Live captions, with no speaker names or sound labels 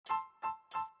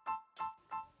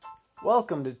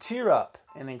Welcome to Cheer Up,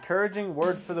 an encouraging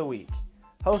word for the week,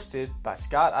 hosted by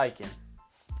Scott Eichen.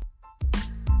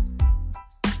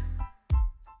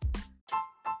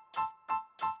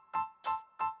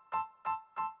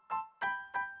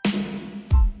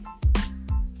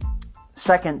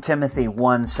 Second Timothy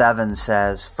 1:7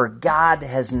 says, "For God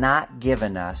has not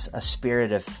given us a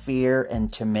spirit of fear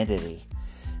and timidity,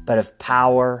 but of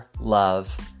power,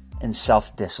 love, and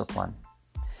self-discipline."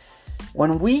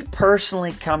 When we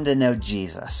personally come to know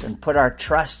Jesus and put our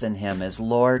trust in Him as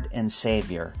Lord and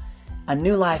Savior, a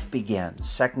new life begins.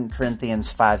 2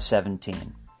 Corinthians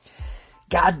 5:17.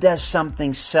 God does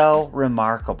something so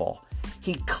remarkable.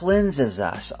 He cleanses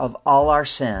us of all our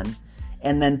sin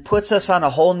and then puts us on a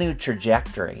whole new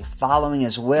trajectory, following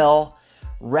His will,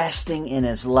 resting in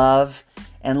His love,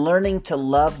 and learning to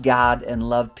love God and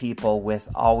love people with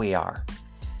all we are.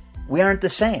 We aren't the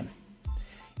same.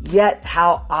 Yet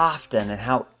how often and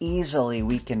how easily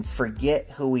we can forget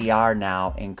who we are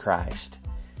now in Christ.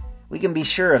 We can be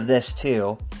sure of this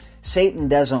too. Satan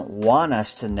doesn't want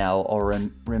us to know or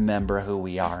remember who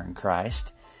we are in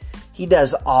Christ. He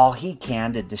does all he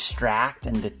can to distract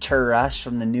and deter us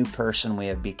from the new person we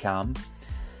have become.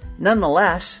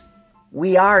 Nonetheless,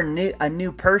 we are a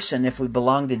new person if we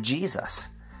belong to Jesus.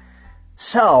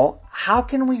 So, how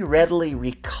can we readily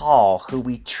recall who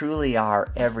we truly are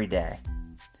every day?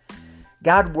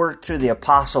 God worked through the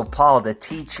Apostle Paul to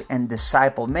teach and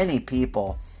disciple many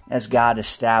people as God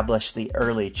established the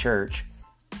early church.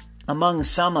 Among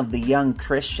some of the young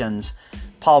Christians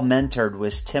Paul mentored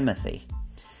was Timothy.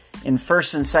 In 1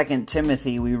 and 2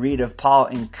 Timothy, we read of Paul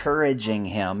encouraging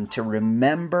him to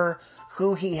remember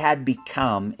who he had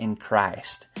become in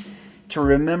Christ, to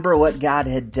remember what God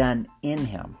had done in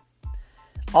him.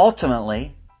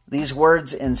 Ultimately, these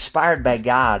words inspired by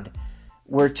God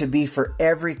were to be for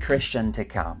every Christian to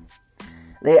come.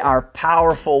 They are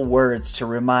powerful words to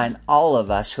remind all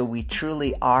of us who we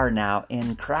truly are now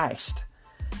in Christ.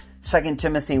 2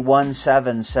 Timothy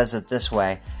 1:7 says it this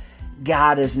way,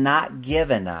 "God has not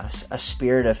given us a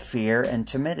spirit of fear and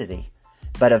timidity,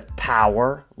 but of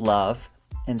power, love,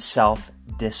 and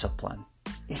self-discipline."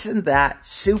 Isn't that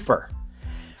super?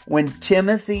 When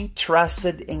Timothy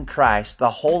trusted in Christ,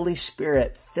 the Holy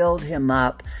Spirit filled him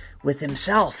up with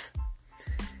Himself.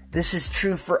 This is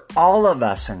true for all of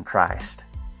us in Christ.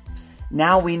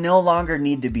 Now we no longer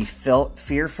need to be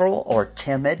fearful or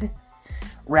timid.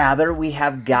 Rather, we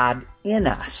have God in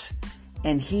us,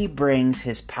 and He brings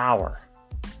His power.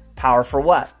 Power for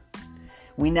what?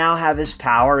 We now have His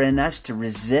power in us to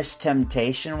resist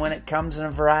temptation when it comes in a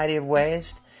variety of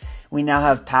ways. We now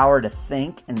have power to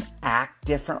think and act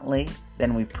differently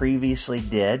than we previously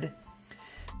did.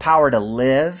 Power to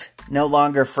live, no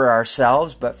longer for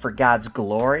ourselves, but for God's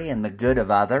glory and the good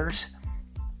of others.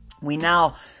 We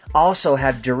now also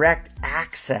have direct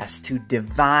access to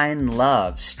divine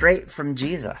love straight from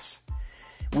Jesus.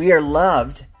 We are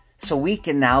loved, so we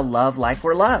can now love like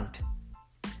we're loved.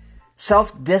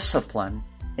 Self-discipline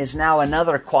is now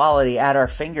another quality at our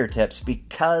fingertips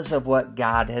because of what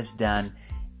God has done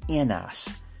in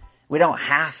us. We don't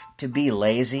have to be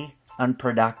lazy,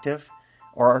 unproductive,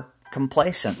 or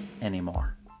complacent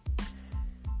anymore.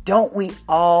 Don't we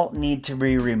all need to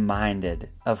be reminded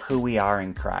of who we are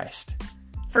in Christ?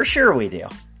 For sure we do.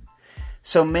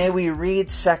 So may we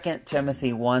read 2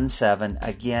 Timothy 1:7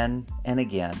 again and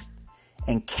again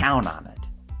and count on it.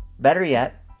 Better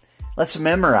yet, let's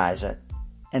memorize it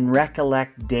and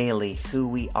recollect daily who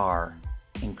we are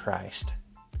in Christ.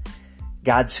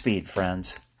 Godspeed,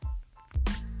 friends.